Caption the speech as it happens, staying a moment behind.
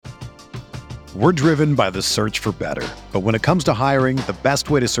We're driven by the search for better. But when it comes to hiring, the best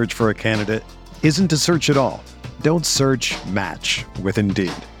way to search for a candidate isn't to search at all. Don't search, match with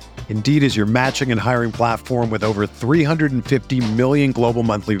Indeed. Indeed is your matching and hiring platform with over 350 million global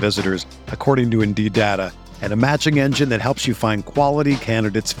monthly visitors, according to Indeed data, and a matching engine that helps you find quality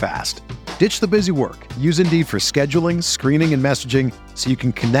candidates fast. Ditch the busy work. Use Indeed for scheduling, screening, and messaging so you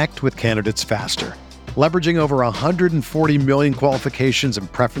can connect with candidates faster. Leveraging over 140 million qualifications and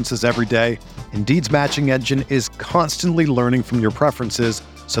preferences every day, Indeed's matching engine is constantly learning from your preferences,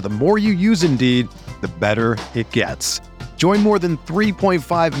 so the more you use Indeed, the better it gets. Join more than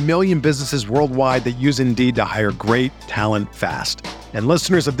 3.5 million businesses worldwide that use Indeed to hire great talent fast. And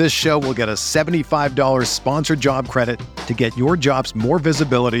listeners of this show will get a $75 sponsored job credit to get your jobs more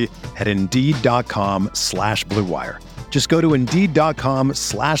visibility at Indeed.com/Blue Wire. Just go to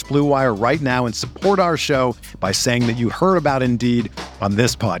Indeed.com/Blue Wire right now and support our show by saying that you heard about Indeed on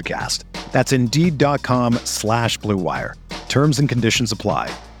this podcast. That's Indeed.com/Blue Wire. Terms and conditions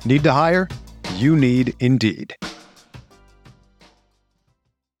apply. Need to hire? You need Indeed.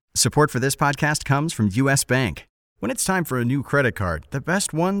 Support for this podcast comes from U.S. Bank. When it's time for a new credit card, the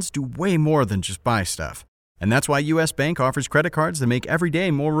best ones do way more than just buy stuff. And that's why U.S. Bank offers credit cards that make every day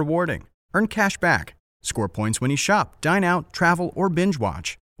more rewarding. Earn cash back. Score points when you shop, dine out, travel, or binge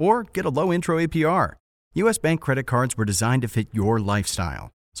watch. Or get a low intro APR. U.S. Bank credit cards were designed to fit your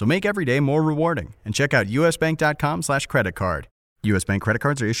lifestyle. So make every day more rewarding and check out usbank.com/credit card. U.S. Bank credit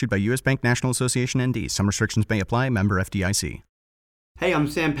cards are issued by U.S. Bank National Association ND. Some restrictions may apply. Member FDIC. Hey, I'm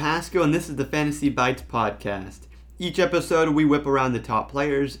Sam Pasco, and this is the Fantasy Bites podcast. Each episode, we whip around the top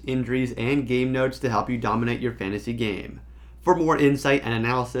players, injuries, and game notes to help you dominate your fantasy game. For more insight and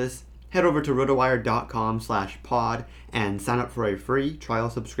analysis, head over to rotowire.com/pod and sign up for a free trial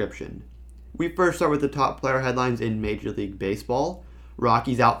subscription. We first start with the top player headlines in Major League Baseball.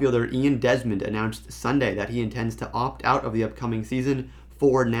 Rockies outfielder Ian Desmond announced Sunday that he intends to opt out of the upcoming season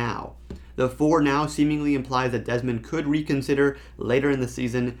for now. The for now seemingly implies that Desmond could reconsider later in the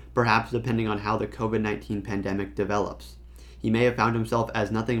season, perhaps depending on how the COVID-19 pandemic develops. He may have found himself as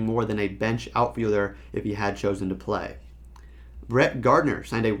nothing more than a bench outfielder if he had chosen to play. Brett Gardner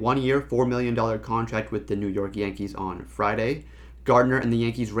signed a one-year, $4 million contract with the New York Yankees on Friday. Gardner and the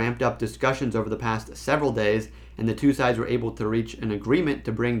Yankees ramped up discussions over the past several days, and the two sides were able to reach an agreement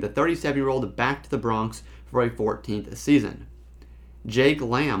to bring the 37-year-old back to the Bronx for a 14th season. Jake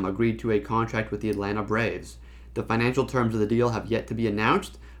Lamb agreed to a contract with the Atlanta Braves. The financial terms of the deal have yet to be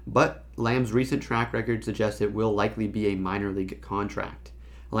announced, but Lamb's recent track record suggests it will likely be a minor league contract.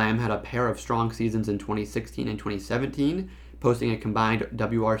 Lamb had a pair of strong seasons in 2016 and 2017, posting a combined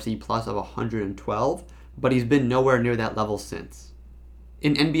WRC plus of 112, but he's been nowhere near that level since.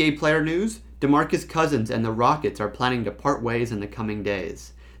 In NBA player news, DeMarcus Cousins and the Rockets are planning to part ways in the coming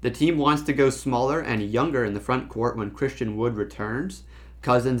days. The team wants to go smaller and younger in the front court when Christian Wood returns.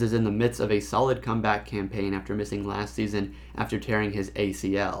 Cousins is in the midst of a solid comeback campaign after missing last season after tearing his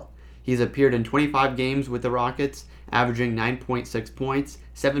ACL. He's appeared in 25 games with the Rockets, averaging 9.6 points,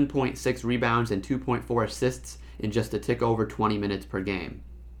 7.6 rebounds, and 2.4 assists in just a tick over 20 minutes per game.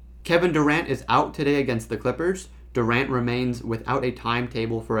 Kevin Durant is out today against the Clippers. Durant remains without a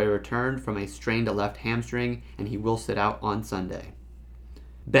timetable for a return from a strained left hamstring, and he will sit out on Sunday.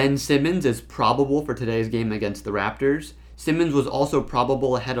 Ben Simmons is probable for today's game against the Raptors. Simmons was also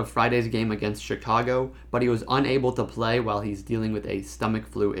probable ahead of Friday's game against Chicago, but he was unable to play while he's dealing with a stomach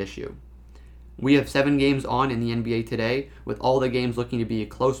flu issue. We have 7 games on in the NBA today, with all the games looking to be a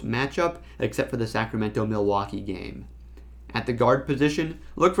close matchup, except for the Sacramento-Milwaukee game. At the guard position,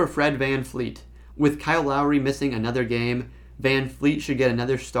 look for Fred VanVleet. With Kyle Lowry missing another game, VanVleet should get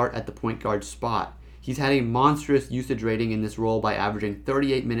another start at the point guard spot. He's had a monstrous usage rating in this role by averaging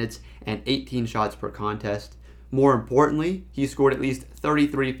 38 minutes and 18 shots per contest. More importantly, he scored at least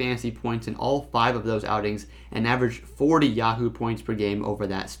 33 fantasy points in all 5 of those outings and averaged 40 Yahoo points per game over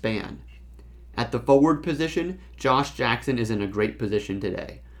that span. At the forward position, Josh Jackson is in a great position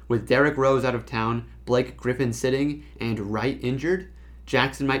today. With Derrick Rose out of town, Blake Griffin sitting, and Wright injured,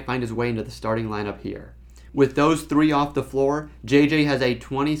 Jackson might find his way into the starting lineup here. With those 3 off the floor, JJ has a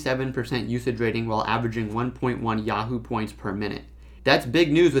 27% usage rating while averaging 1.1 Yahoo points per minute. That's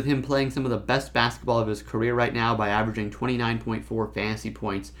big news with him playing some of the best basketball of his career right now by averaging 29.4 fantasy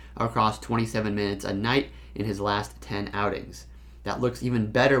points across 27 minutes a night in his last 10 outings. That looks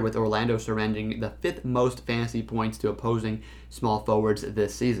even better with Orlando surrendering the 5th most fantasy points to opposing small forwards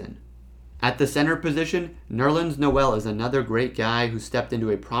this season. At the center position, Nerlens Noel is another great guy who stepped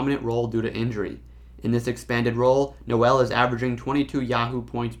into a prominent role due to injury. In this expanded role, Noel is averaging 22 Yahoo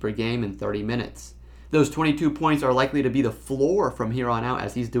points per game in 30 minutes. Those 22 points are likely to be the floor from here on out,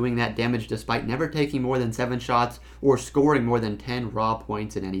 as he's doing that damage despite never taking more than 7 shots or scoring more than 10 raw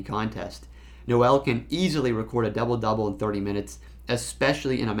points in any contest. Noel can easily record a double-double in 30 minutes,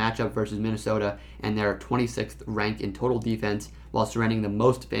 especially in a matchup versus Minnesota and their 26th rank in total defense while surrendering the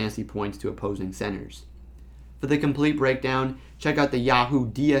most fantasy points to opposing centers. For the complete breakdown, check out the Yahoo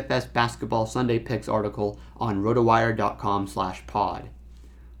DFS Basketball Sunday Picks article on rotowire.com/pod.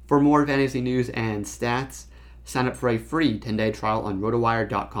 For more fantasy news and stats, sign up for a free 10-day trial on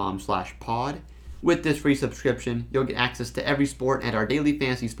rotowire.com/pod. With this free subscription, you'll get access to every sport and our daily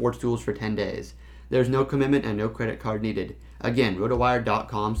fantasy sports tools for 10 days. There's no commitment and no credit card needed. Again,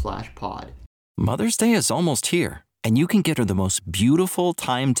 rotowire.com/pod. Mother's Day is almost here, and you can get her the most beautiful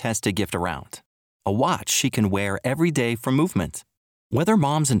time-tested gift around. A watch she can wear every day from Movement. Whether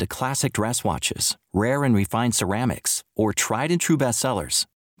mom's into classic dress watches, rare and refined ceramics, or tried and true bestsellers,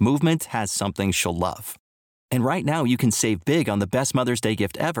 Movement has something she'll love. And right now you can save big on the best Mother's Day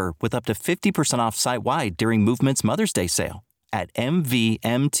gift ever with up to 50% off site-wide during Movement's Mother's Day sale at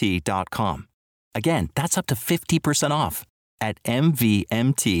mvmt.com. Again, that's up to 50% off at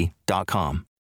mvmt.com.